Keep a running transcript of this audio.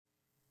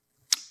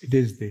It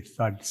is the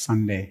third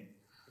Sunday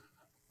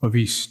of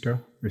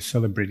Easter. We're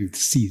celebrating the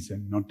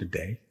season, not the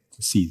day,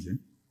 the season.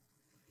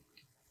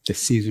 The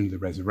season of the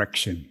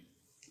resurrection,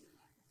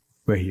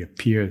 where he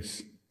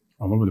appears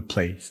all over the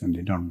place and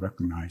they don't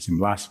recognize him.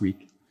 Last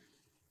week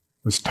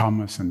was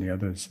Thomas and the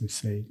others who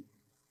say,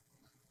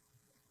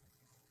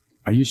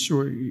 "Are you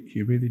sure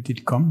he really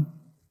did come?"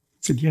 I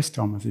said, "Yes,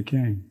 Thomas, he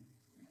came."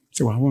 I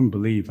said, "Well, I won't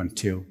believe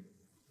until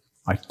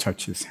I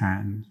touch his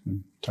hand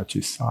and touch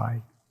his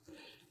side."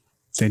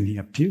 Then he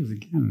appears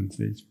again and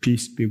says,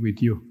 "Peace be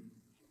with you.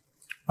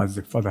 As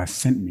the Father has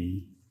sent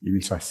me,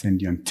 even so I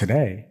send you." And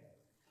today,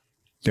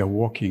 they're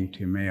walking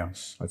to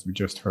Emmaus, as we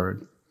just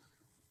heard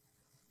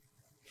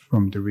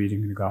from the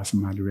reading in the Gospel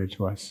Matthew read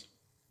to us.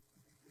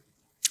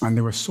 And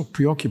they were so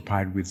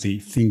preoccupied with the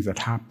things that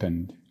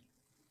happened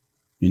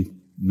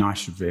in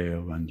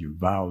Nashville and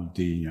Uvalde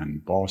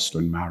and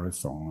Boston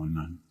Marathon.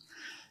 And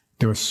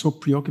they were so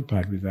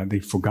preoccupied with that,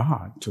 they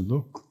forgot to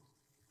look.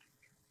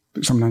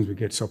 But sometimes we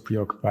get so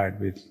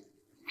preoccupied with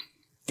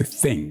the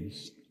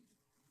things.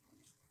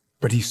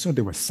 But he saw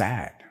they were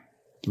sad.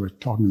 They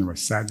were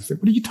sad. He said,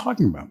 "What are you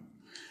talking about?"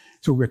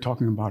 So we're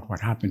talking about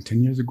what happened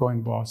 10 years ago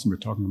in Boston. We're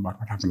talking about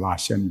what happened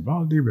last year in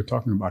Uvalde. We're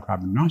talking about what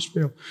happened in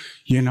Nashville.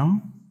 You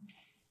know?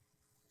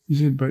 He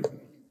said, "But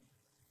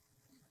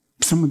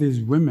some of these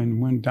women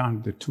went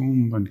down to the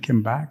tomb and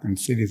came back and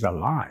said he's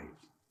alive."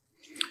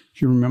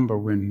 If you remember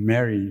when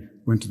Mary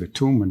went to the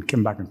tomb and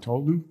came back and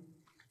told them,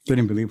 they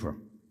didn't believe her.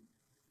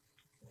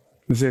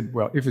 They said,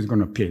 "Well, if it's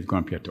going to appear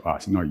to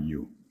us, not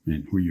you.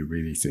 And who you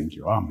really think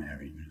you are,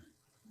 Mary."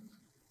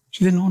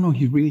 She said, No,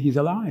 he's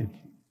alive.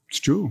 It's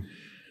true.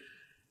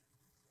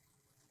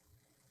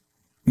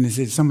 And they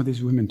said, some of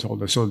these women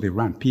told us, so they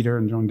ran, Peter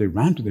and John, they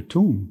ran to the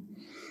tomb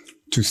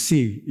to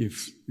see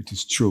if it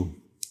is true.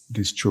 It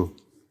is true.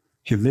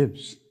 He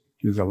lives.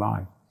 He is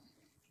alive.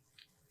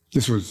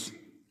 This was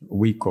a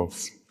week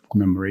of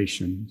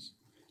commemorations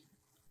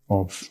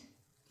of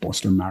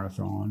Boston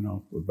Marathon,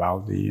 of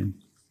Uvalde.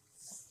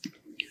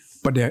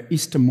 But there are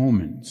Easter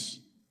moments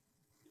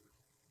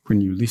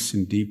when you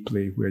listen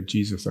deeply, where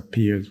Jesus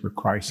appears, where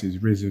Christ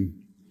is risen.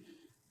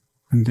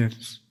 And that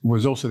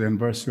was also the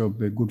anniversary of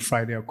the Good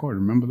Friday Accord.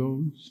 Remember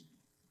those?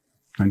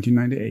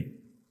 1998.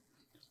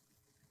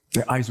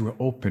 Their eyes were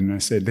open, and I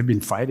said, they've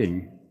been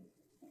fighting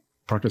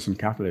Protestant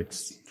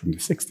Catholics from the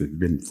 60s, it's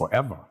been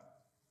forever.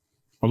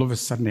 All of a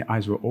sudden, their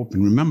eyes were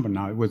open. Remember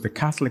now, it was the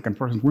Catholic and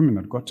Protestant women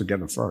that got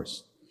together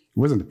first. It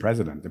wasn't the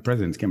president. The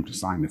presidents came to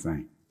sign the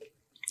thing,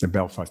 the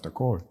Belfast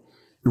Accord.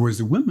 It was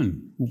the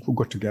women who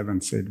got together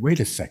and said,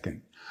 wait a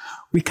second,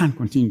 we can't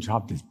continue to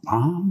have these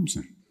bombs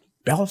and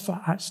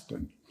Belfast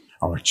and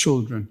our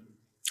children.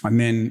 And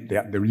then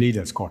the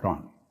leaders caught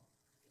on.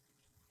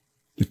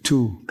 The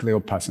two,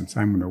 Cleopas and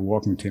Simon, are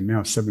walking to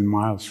Emmaus, 7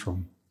 miles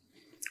from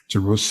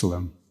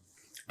Jerusalem.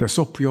 They're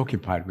so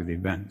preoccupied with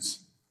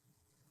events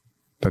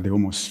that they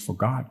almost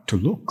forgot to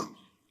look,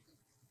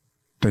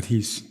 that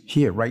he's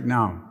here right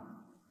now,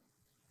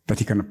 that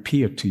he can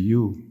appear to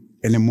you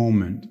in a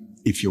moment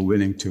if you're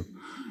willing to.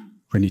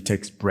 When he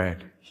takes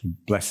bread, he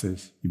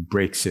blesses, he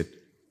breaks it,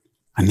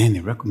 and then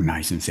they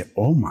recognize him and say,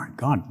 oh my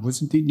God,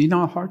 didn't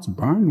our hearts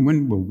burn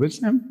when we were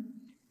with him?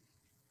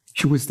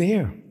 He was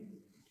there.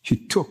 He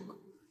took,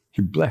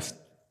 he blessed,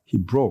 he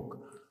broke.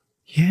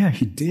 Yeah,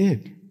 he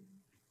did.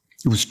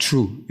 It was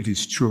true. It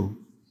is true.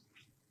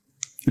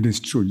 It is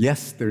true.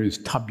 Yes, there is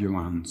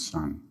turbulence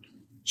and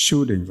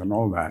shootings and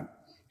all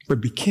that, but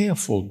be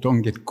careful,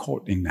 don't get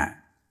caught in that.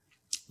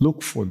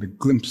 Look for the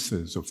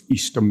glimpses of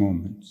Easter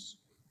moments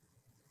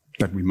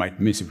that we might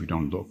miss if we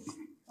don't look.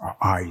 Our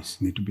eyes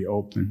need to be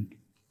opened.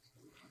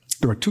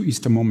 There were 2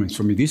 Easter moments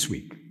for me this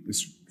week.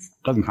 This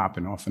doesn't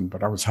happen often,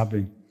 but I was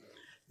having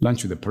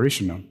lunch with a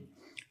parishioner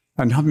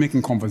and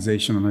making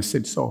conversation, and I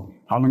said, so,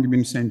 how long have you been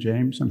in St.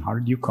 James, and how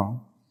did you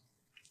come?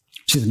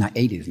 She's in her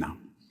 80s now.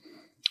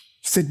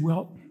 She said,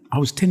 well, I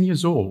was 10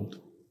 years old,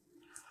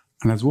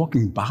 and I was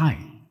walking by,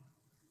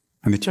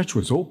 and the church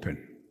was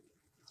open,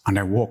 and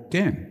I walked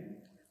in,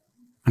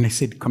 and they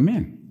said, come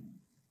in.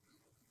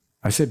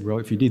 I said, well,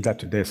 if you did that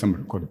today,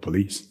 somebody would call the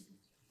police.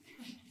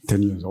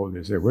 10 years old,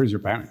 they say, where's your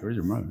parents? Where's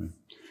your mother?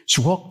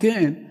 She walked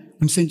in,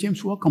 and St.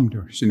 James welcomed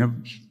her.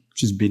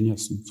 She's been here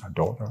since her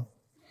daughter. I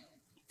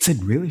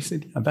said, really? She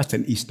said, yeah, that's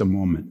an Easter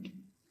moment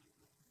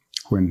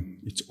when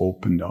it's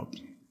opened up.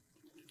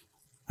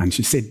 And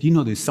she said, you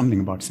know, there's something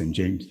about St.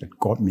 James that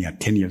got me at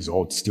 10 years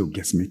old, still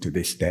gets me to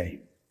this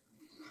day.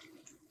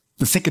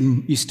 The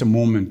second Easter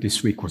moment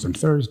this week was on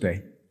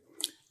Thursday.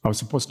 I was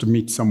supposed to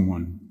meet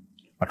someone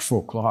at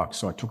 4 o'clock,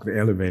 so I took the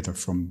elevator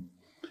from,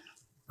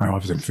 I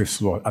was on 5th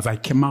floor. As I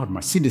came out,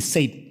 Mercedes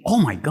said, oh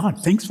my God,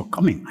 thanks for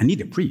coming. I need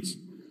a priest.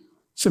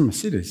 I said,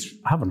 Mercedes,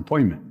 I have an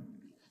appointment.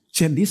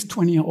 She had this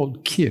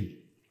 20-year-old kid.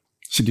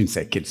 She didn't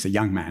say kid, it's a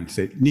young man.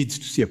 Said, needs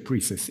to see a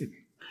priest. I said,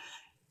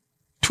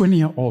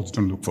 20-year-olds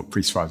don't look for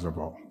priests, first of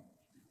all.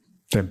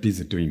 They're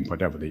busy doing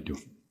whatever they do.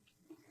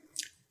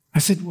 I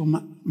said,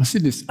 well,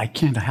 Mercedes, I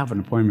can't. I have an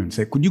appointment. I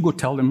said, could you go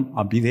tell them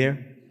I'll be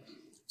there?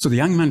 So the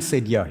young man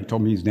said, yeah. He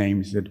told me his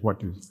name. He said,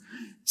 what is?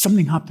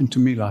 Something happened to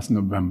me last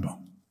November.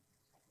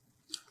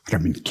 But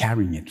I've been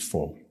carrying it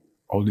for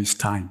all this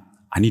time.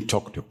 I need to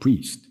talk to a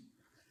priest.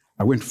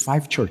 I went to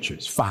 5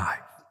 churches, 5,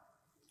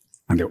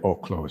 and they're all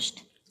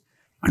closed.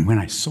 And when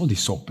I saw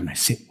this open, I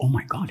said, oh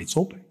my God, it's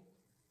open.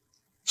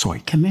 So I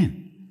came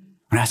in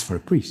and asked for a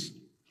priest.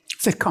 I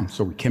said, come.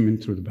 So we came in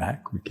through the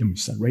back. We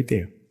sat right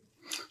there.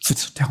 I said,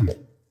 so tell me.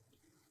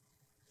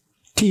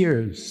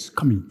 Tears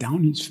coming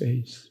down his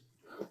face.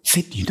 I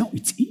said,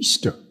 it's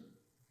Easter.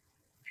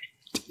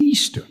 It's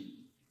Easter.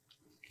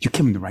 You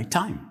came in the right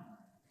time.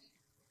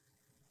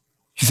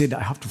 He said,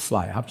 I have to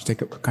fly. I have to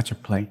catch a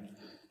plane.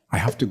 I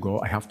have to go.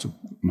 I have to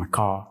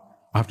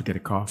get a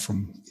car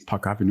from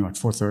Park Avenue at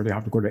 4:30. I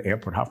have to go to the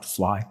airport. I have to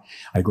fly.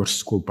 I go to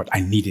school, but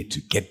I needed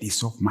to get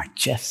this off my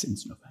chest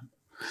since November.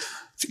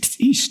 It's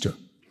Easter.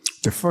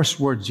 The first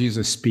word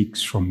Jesus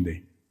speaks from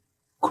the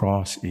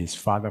cross is,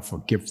 Father,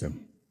 forgive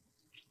them,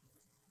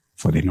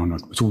 for they know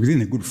not. So within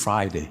the Good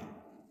Friday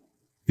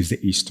is the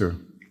Easter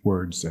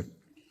words that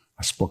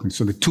are spoken.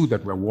 So the two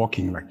that were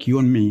walking, like you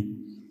and me,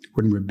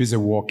 when we're busy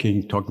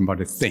walking, talking about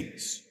the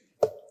things,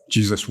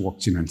 Jesus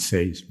walks in and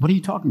says, what are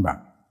you talking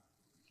about?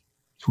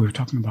 So we were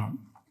talking about,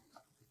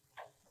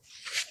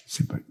 I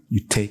said, but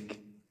you take,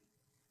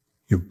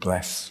 you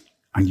bless,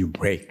 and you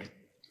break,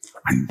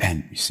 and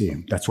then you see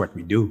him. That's what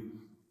we do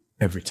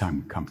every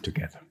time we come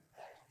together,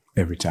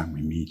 every time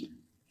we meet.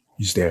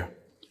 He's there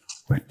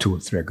where 2 or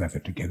 3 are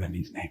gathered together in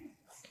his name.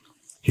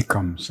 He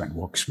comes and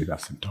walks with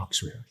us and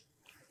talks with us.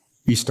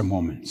 Easter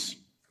moments,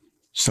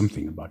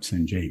 something about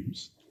St.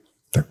 James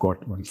that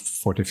got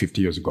 40,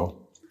 50 years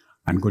ago,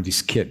 and got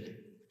this kid,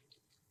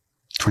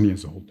 20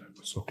 years old, that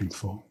was looking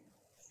for